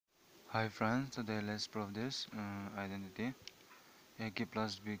Hi friends, today let's prove this identity. a³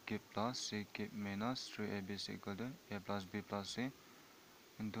 plus b³ plus c³ minus 3abc equal to a plus b plus c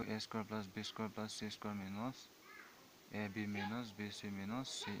into a square plus b square plus c square minus ab minus bc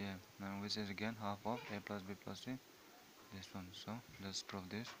minus ca, and which is again half of a plus b plus c, this one. So let's prove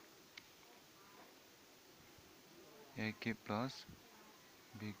this. a³ plus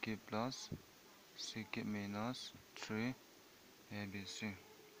b³ plus c³ minus 3abc.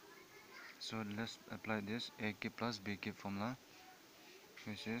 So let's apply this a³ plus b³ formula,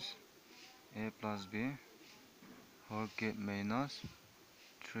 which is a plus b whole cube minus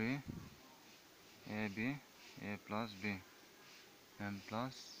 3ab a plus b and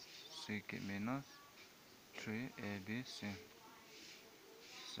plus c cube minus 3abc.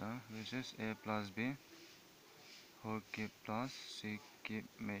 So which is a plus b whole cube plus c cube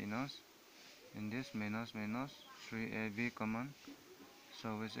minus, in this minus 3ab common, so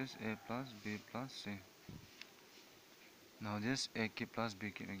which is a plus b plus c. Now this a cube plus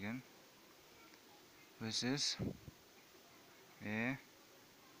b cube again, which is a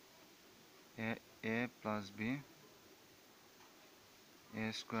plus b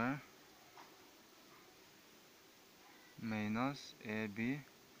a square minus ab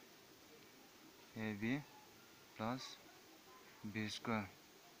plus b square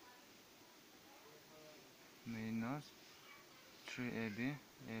minus 3ab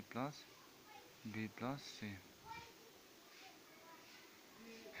a plus b plus c.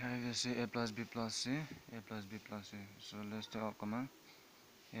 Here we see a plus b plus c, a plus b plus c. So let's take out common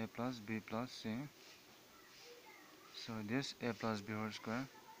a plus b plus c. So this a plus b whole square,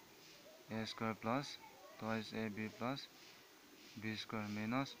 a square plus twice ab plus b square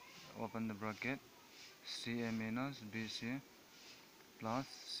minus, open the bracket, ca minus bc plus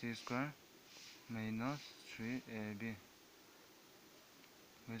c square minus 3ab,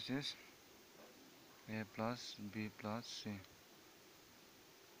 which is a plus b plus c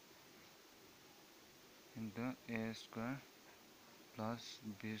into a square plus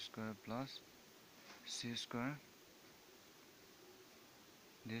b square plus c square,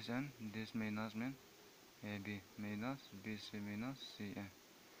 this and this minus mean ab minus bc minus ca.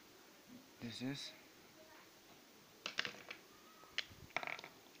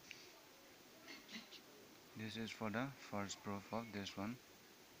 This is for the first proof of this one,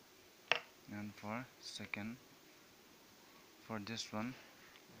 and for second, for this one,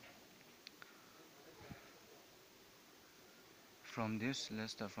 from this,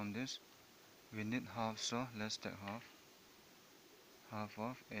 let's start from this. We need half, so let's take half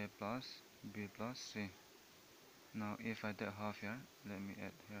of a plus b plus c. Now if I take half here, let me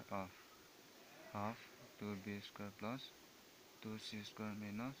add here half 2b square plus 2c square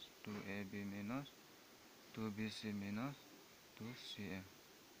minus 2ab minus 2bc minus 2ca,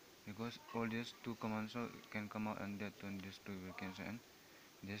 because all these two common, so can come out, and that one, these two we cancel, and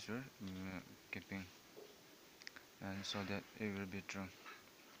this we're keeping, and so that it will be true,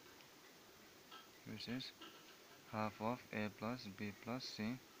 which is half of a plus b plus c.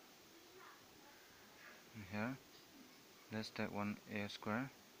 And here let's take one a square,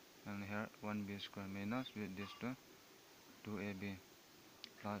 and here one b square minus with this 2ab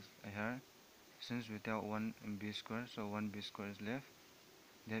plus here, since we take one b square, so one b square is left,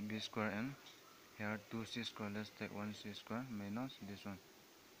 that b square, and here 2c square, let's take 1c square minus this one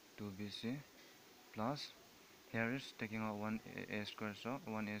 2bc plus here is taking out one a square, so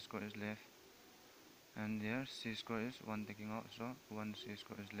one a square is left, and there c square is one taking out, so one c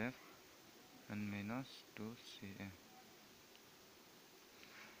square is left, and minus 2ca,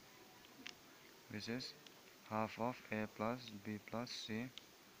 which is half of a plus b plus c.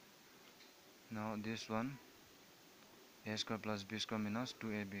 Now this one a square plus b square minus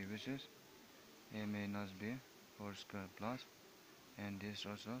 2ab, which is a minus b whole square plus, and this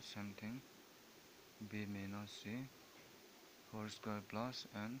also same thing, b minus c whole square plus,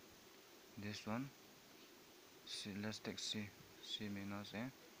 and this one c, let's take c minus a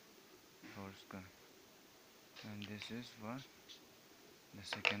whole square, and this is for the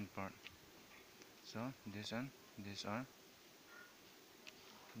second part. So this and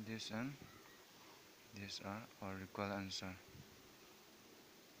these are our equal answer.